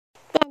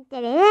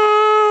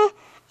And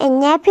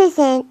now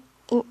present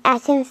an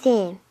awesome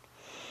film.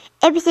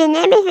 Episode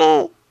number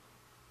 3.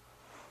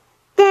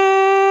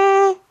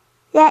 Da,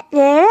 da, da,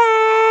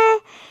 da,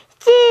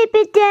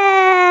 Super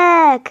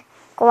Duck!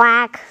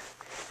 Quack!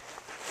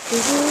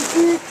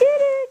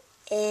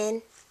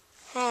 And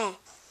hi,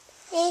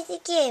 it's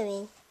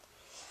Karen.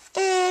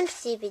 I'm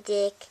Super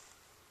Duck.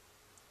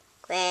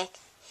 Quack.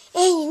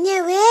 And you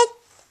know what?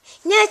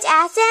 You know what's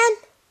awesome?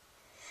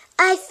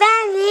 I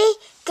finally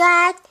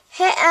got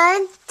her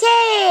on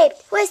tape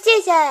with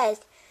scissors.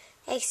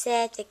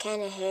 Except it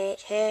kind of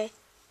hurt her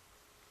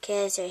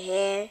because her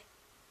hair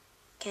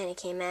kind of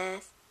came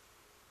off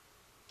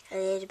a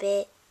little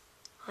bit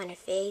on her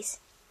face.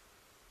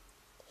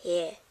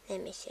 Here,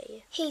 let me show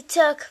you. He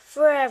took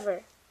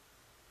forever.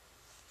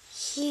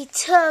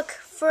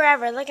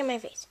 Look at my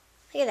face.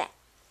 Look at that.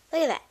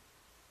 Look at that.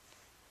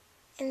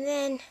 And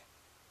then,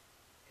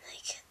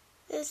 like,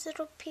 those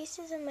little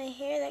pieces of my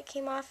hair that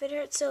came off, it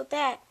hurt so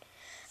bad.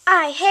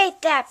 I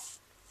hate that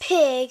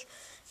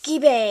piggy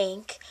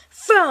bank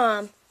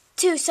from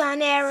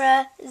Tucson,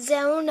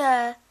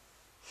 Arizona.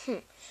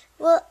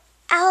 Well,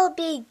 I'll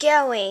be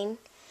going.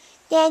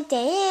 Dun,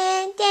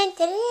 dun, dun,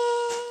 dun,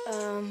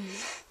 dun.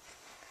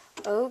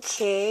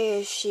 Okay,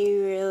 if she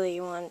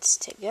really wants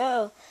to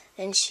go,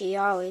 then she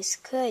always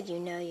could, you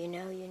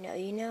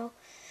know.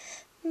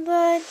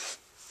 But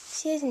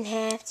she doesn't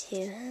have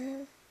to,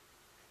 huh?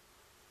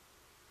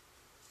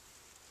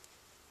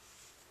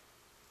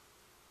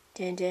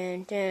 Dun,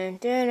 dun, dun,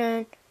 dun,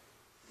 dun.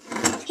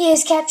 He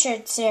is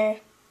captured, sir.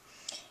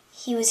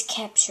 He was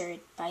captured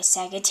by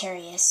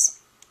Sagittarius,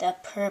 the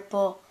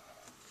purple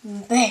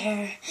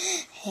bear.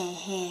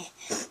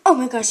 Oh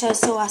my gosh, that was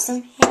so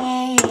awesome.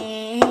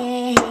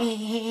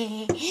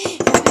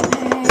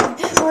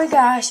 Oh my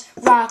gosh,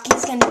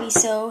 Rocky's gonna be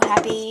so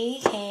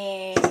happy.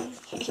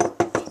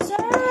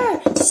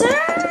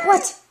 Sir!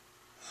 What?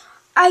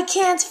 I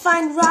can't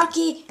find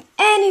Rocky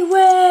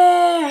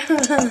anywhere!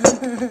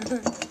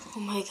 Oh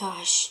my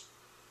gosh,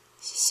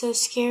 this is so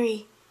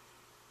scary.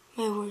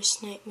 My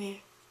worst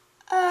nightmare.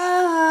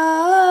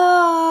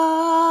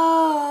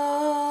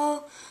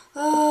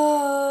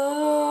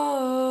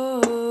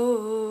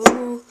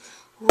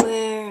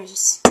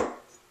 Where's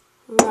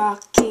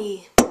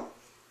Rocky?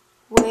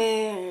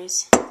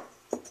 Where's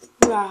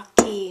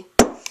Rocky?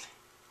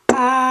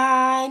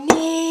 I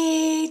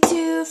need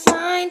to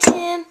find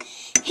him.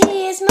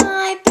 He is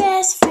my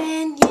best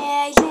friend.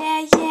 Yeah.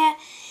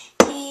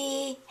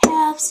 He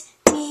helps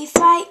me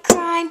fight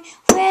crime.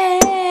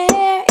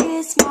 Where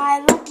is my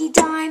lucky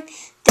dime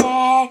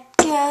that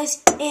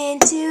goes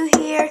into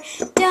here?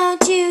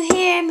 Don't you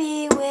hear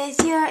me with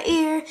your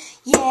ear?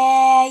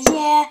 Yeah.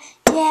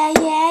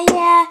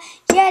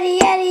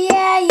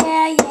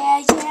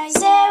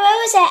 Sir, what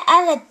was that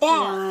all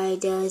about? Why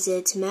does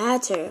it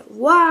matter?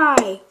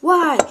 Why?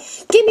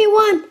 Give me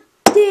one.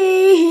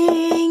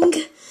 Ding.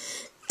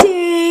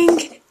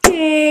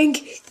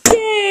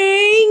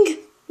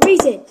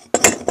 Reason.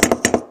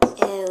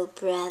 Oh,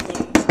 brother.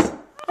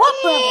 What,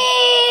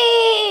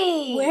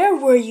 brother? Where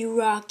were you,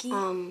 Rocky?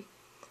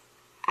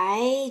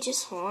 I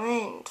just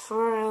went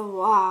for a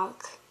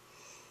walk.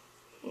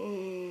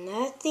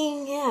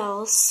 Nothing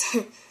else.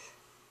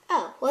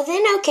 Oh, well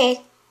then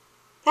okay.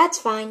 That's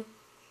fine.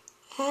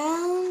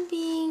 I'll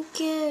be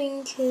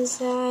going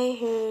 'cause I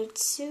heard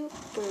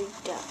Super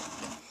Duck.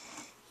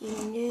 You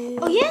know.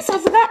 Oh yes, I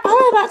forgot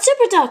all about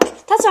Super Duck.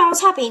 That's why I was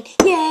hopping.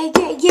 Yeah.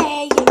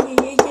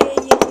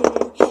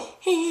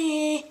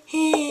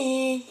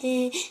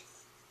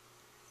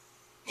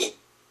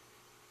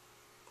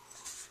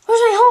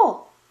 Where's my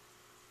hole?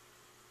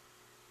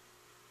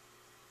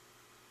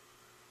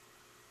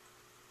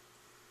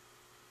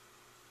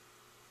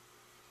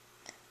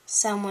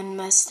 Someone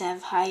must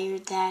have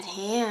hired that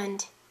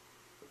hand.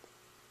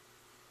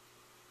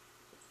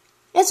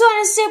 It's one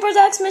of Super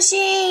Duck's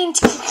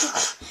machines!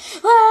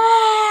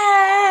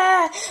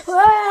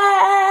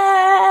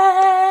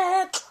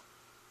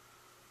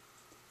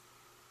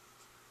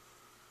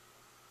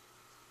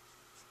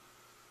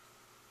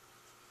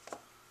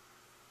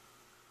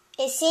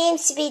 It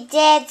seems to be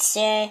dead,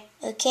 sir.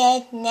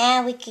 Okay,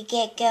 now we could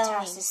get going.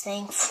 Toss this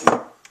thing.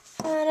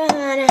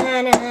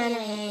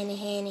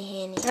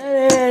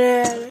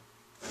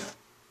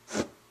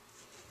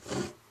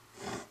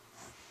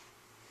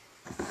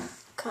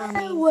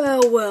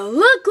 Well,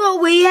 look what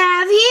we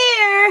have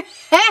here!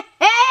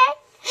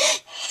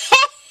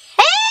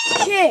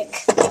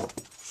 Kick!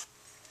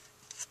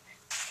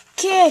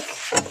 Kick!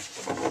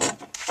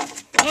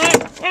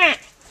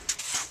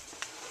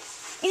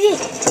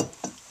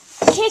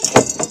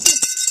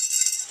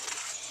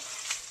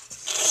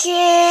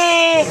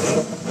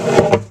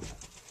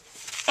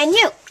 And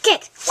you,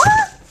 kick!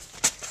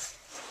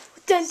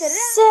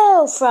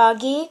 So,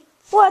 Froggy,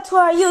 what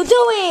were you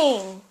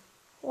doing?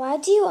 Why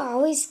do you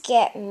always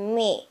get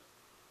me?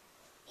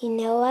 You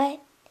know what?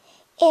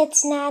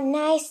 It's not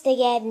nice to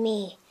get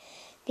me.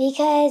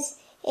 Because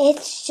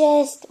it's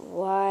just,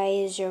 why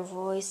is your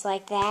voice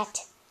like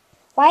that?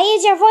 Why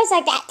is your voice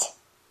like that?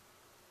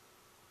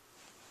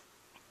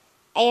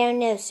 I don't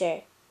know,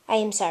 sir. I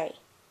am sorry.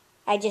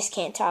 I just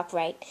can't talk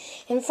right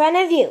in front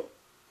of you.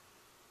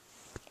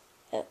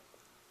 Oh.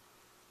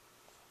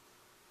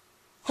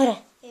 Hold on.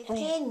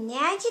 Okay,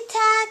 now you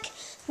talk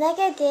like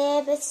I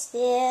did, but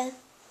still,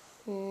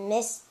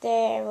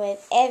 Mr.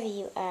 Whatever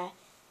you are.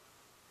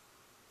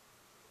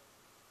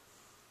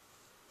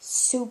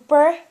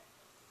 Super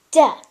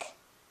duck.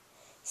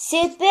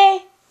 Super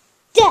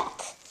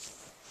duck.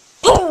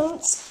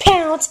 Pounce,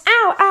 pounce.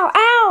 Ow, ow,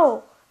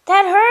 ow.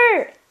 That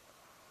hurt.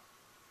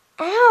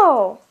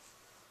 Ow.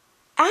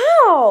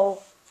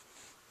 Ow.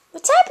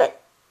 What's happened?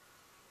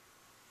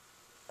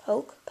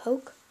 Poke,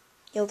 poke.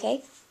 You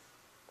okay?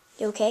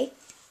 You okay?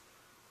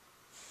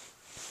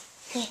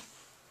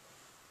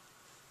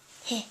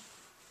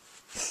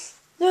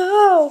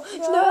 No,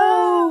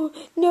 no,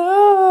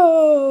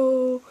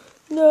 no,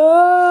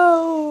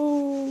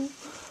 no.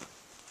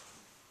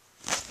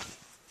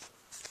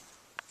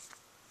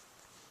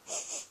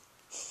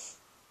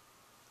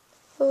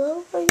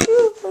 Hello, are you?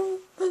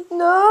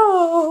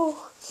 No,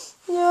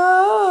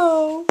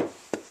 no,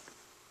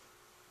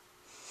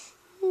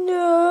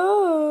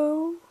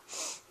 no,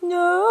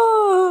 no.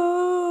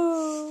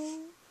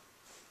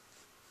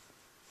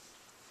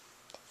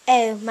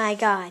 Oh my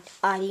God,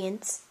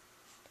 audience.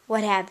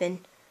 What happened?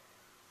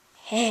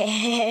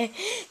 Dun,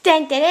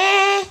 dun,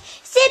 dun.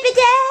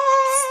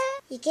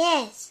 You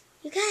guys,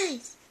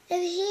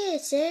 over here,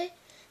 sir.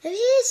 Over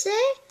here,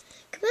 sir.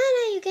 Come on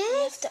now, you You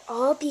have guys. to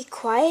all be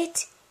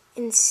quiet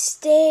and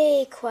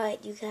stay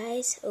quiet, you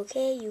guys.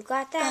 Okay, you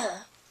got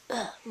that?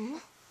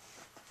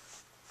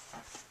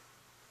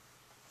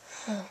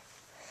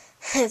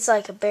 It's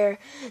like a bear.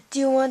 Do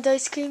you want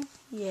ice cream?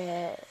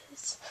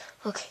 Yes.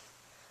 Okay.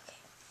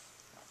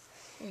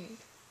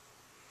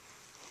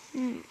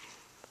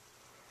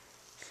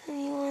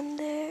 Anyone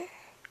there?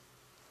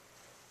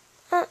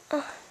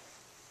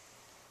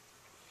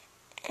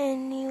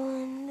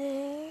 Anyone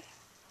there?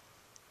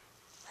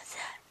 What's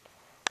that?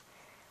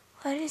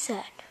 What is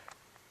that?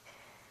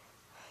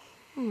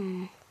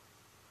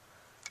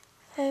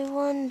 I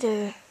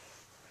wonder.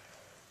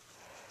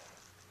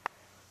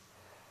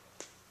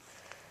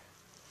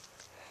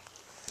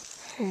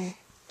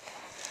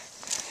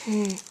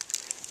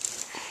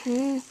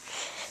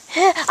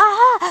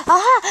 Aha!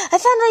 I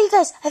found all you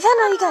guys.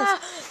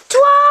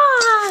 Twang!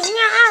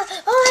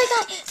 Oh my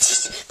God!